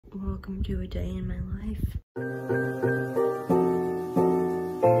Welcome to a day in my life.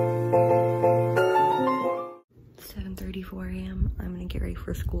 It's 7:34 a.m. I'm gonna get ready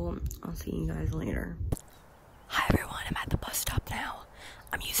for school. I'll see you guys later. Hi everyone, I'm at the bus stop now.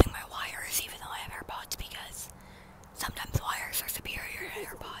 I'm using my wires even though I have AirPods because sometimes wires are superior to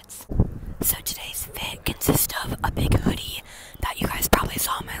AirPods. So today's fit consists of a big hoodie that you guys probably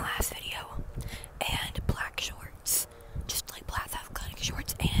saw in my last video and black shorts. Just like black athletic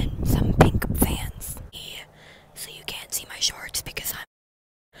shorts and some pink Vans. So you can't see my shorts because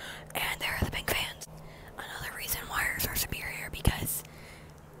and there are the pink Vans. Another reason wires are superior because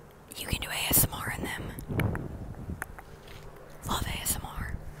you can do ASMR in them. Love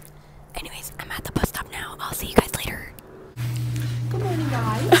ASMR. Anyways, I'm at the bus stop now. I'll see you guys later. Good morning,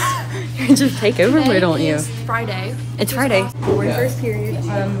 guys. You just take over, why don't you? It's Friday. It's Friday. We're in first period.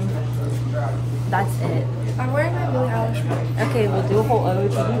 That's it. I'm wearing my Billie Eilish one. Okay, we'll do a whole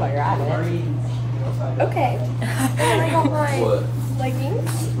OOTD while you're at it. Okay. And I got my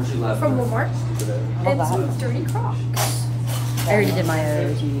leggings from Walmart. And some dirty Crocs. I already did my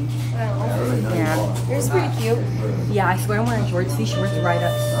OOTD. Oh. Yeah. Yours is pretty cute. Yeah, I swear I'm wearing shorts. These shorts ride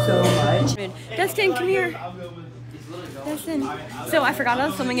up so much. Dustin, come here. Dustin. So I forgot I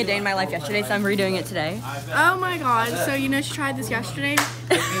was filming a day in my life yesterday, so I'm redoing it today. Oh my god. So you know she tried this yesterday?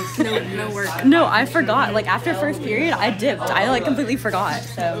 No work. No, I forgot. Like after first period, I dipped. I like completely forgot.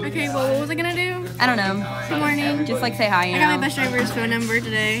 So. Okay, well what was I gonna do? I don't know. Good morning. Just like say hi, you know. I got my bus driver's phone number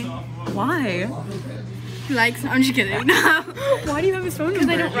today. Why? He likes, I'm just kidding. Why do you have his phone number?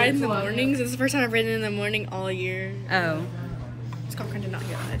 Because I don't ride in the mornings. It's the first time I've ridden in the morning all year. Oh. His girlfriend did not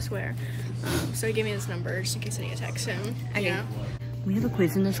hear that, I swear. So he gave me this number just in case I need to text him. Okay. Yeah. We have a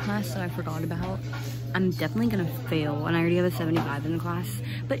quiz in this class that I forgot about. I'm definitely gonna fail, and I already have a 75 in the class.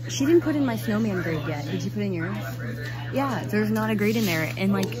 But she didn't put in my snowman grade yet. Did you put in yours? Yeah, there's not a grade in there,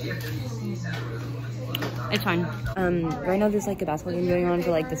 and like, it's fine. Right now there's like a basketball game going on for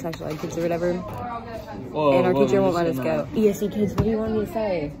like the special ed kids or whatever. Whoa, and our teacher won't let us go. ESE kids, what do you want me to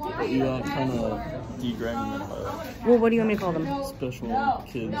say? You kind of degrading them. Well, what do you want me to call them? Special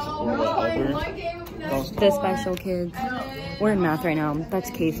kids or whatever. The special kids. We're in math right now. That's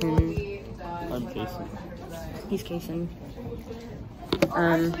Kason. I'm Kason. He's Kason.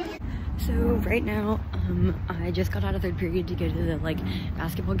 So right now, I just got out of third period to go to the like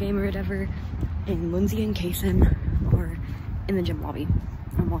basketball game or whatever, and Lindsay and Kason are in the gym lobby.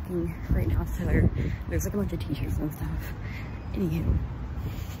 I'm walking right now, so there's like a bunch of teachers and stuff. Anywho.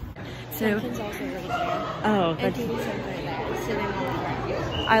 So, oh, that's,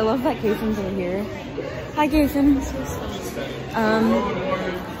 I love that Kason's in here. Hi, Kason.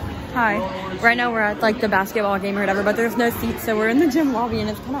 Hi. Right now we're at like the basketball game or whatever, but there's no seats, so we're in the gym lobby and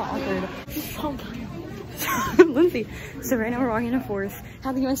it's kind of awkward. Lindsay. So right now we're walking to fourth.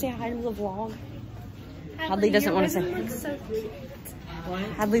 Hadley, you want to say hi to the vlog? Hadley doesn't want to say. So cute.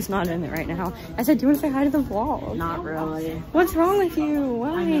 Hadley's not in it right now. I said, do you want to say hi to the vlog? Not really. What's wrong with you?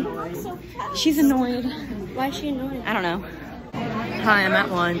 Why? She's annoyed. Why is she annoyed? I don't know. Hi, I'm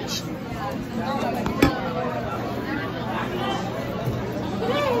at lunch.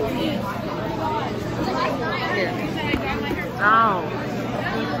 Here. Oh.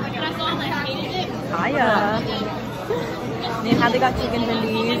 Hiya. Me and Hadley got chicken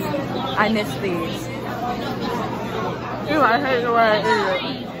tendies. I miss these. Ew, I hate the way I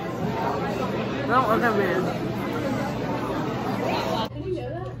eat it. Don't look at me.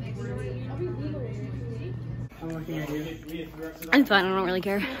 I'm fine, I don't really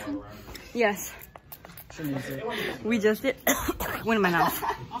care. Yes. We just did. Went in my mouth.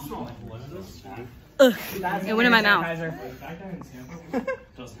 Ugh. It went in my mouth.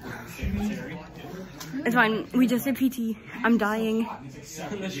 It's fine. We just did PT. I'm dying.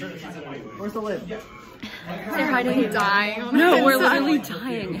 Where's the lid? Say hi to him. Dying. No, we're literally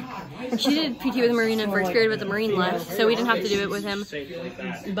dying. She did PT with Marine in first period, but the Marine left, so we didn't have to do it with him.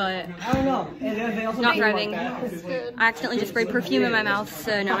 But not driving. I accidentally just sprayed perfume in my mouth,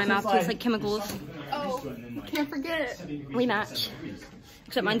 so now my mouth tastes like chemicals. Oh, can't forget it. We match.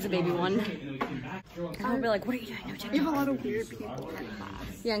 Except mine's the baby one. And I'll be like, what are you doing? No, We have a lot of weird people in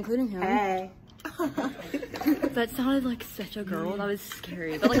class. yeah, including him. Hey. That sounded like such a girl. That was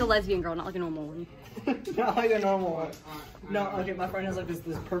scary. But like a lesbian girl, not like a normal one. Not like a normal one. No, okay, my friend has like this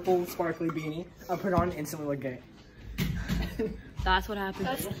purple sparkly beanie. I put it on and instantly look gay. That's what happened.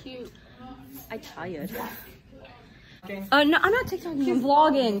 That's cute. I tired. Okay. No, I'm not TikToking, I'm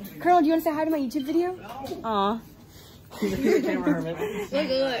vlogging. Colonel, do you want to say hi to my YouTube video? Aw. He's a camera hermit.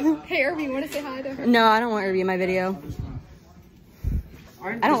 Look. Hey, Irby, you want to say hi to her? No, I don't want her to be in my video.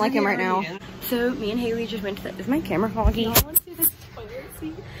 I don't like him right now. So me and Haley just went to the, is my camera foggy?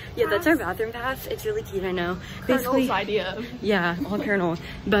 Yeah, that's our bathroom pass. It's really cute, I know. Colonel's idea. Yeah, all Colonel.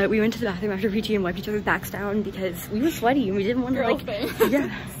 But we went to the bathroom after PT and wiped each other's backs down because we were sweaty and we didn't want to like,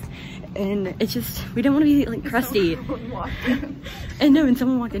 yeah. And it's just, we didn't want to be like crusty. And no, and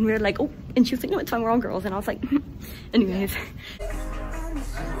someone walked in, we were like, oh, and she was like, no, it's fine, we're all girls. And I was like, anyways.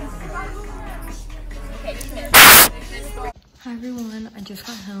 Hi everyone, I just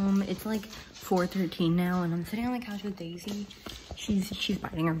got home. It's like 4:13 now and I'm sitting on the couch with Daisy. She's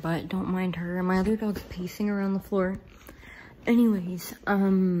biting her butt, don't mind her. My other dog's pacing around the floor. Anyways,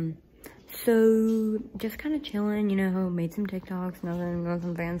 so just kind of chilling, you know, made some TikToks,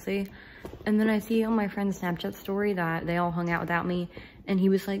 nothing fancy. And then I see on my friend's Snapchat story that they all hung out without me and he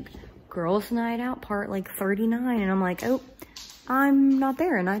was like, girls night out part like 39, and I'm like, oh, I'm not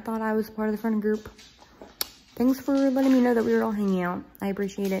there, and I thought I was part of the friend group. Thanks for letting me know that we were all hanging out. I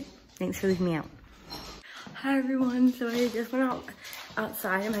appreciate it. Thanks for leaving me out. Hi everyone, so I just went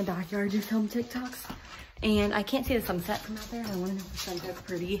outside in my backyard to film TikToks. And I can't see the sunset from out there. I want to know if the sunset's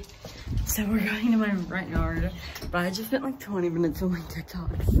pretty. So we're going to my front yard. But I just spent like 20 minutes filming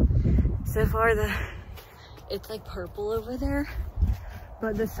TikToks. So far it's like purple over there.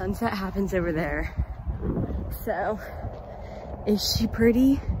 But the sunset happens over there. So, is she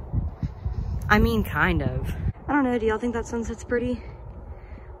pretty? I mean, kind of. I don't know, do y'all think that sunset's pretty?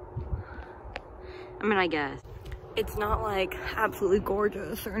 I mean, I guess. It's not like absolutely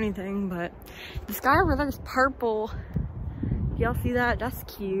gorgeous or anything, but the sky over there is purple. Do y'all see that? That's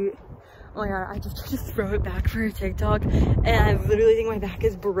cute. Oh my god, I just tried to throw it back for a TikTok and I literally think my back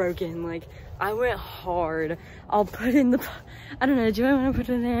is broken. Like, I went hard. I'll put in the, I don't know, do I want to put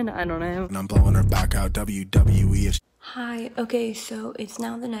it in? I don't know. And I'm blowing her back out, WWE. Hi, okay, so it's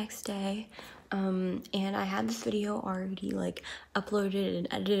now the next day. And I had this video already like uploaded and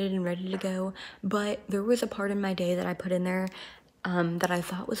edited and ready to go, but there was a part in my day that I put in there that I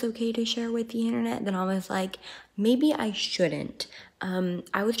thought was okay to share with the internet. Then I was like, maybe I shouldn't.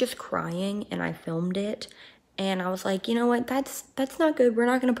 I was just crying and I filmed it and I was like, you know what, that's not good, we're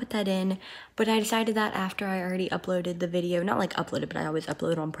not gonna put that in. But I decided that after I already uploaded the video, not like uploaded, but I always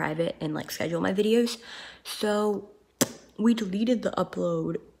upload on private and like schedule my videos, so we deleted the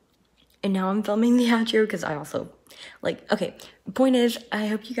upload. And now I'm filming the outro because I also, like, okay, the point is, I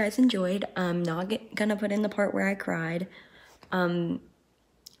hope you guys enjoyed. I'm not gonna put in the part where I cried,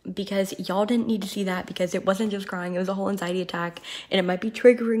 because y'all didn't need to see that because it wasn't just crying, it was a whole anxiety attack, and it might be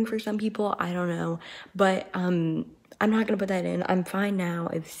triggering for some people, I don't know. But, I'm not gonna put that in. I'm fine now.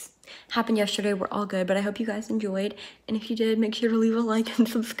 It's happened yesterday, we're all good, but I hope you guys enjoyed. And if you did, make sure to leave a like and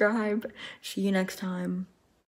subscribe. See you next time.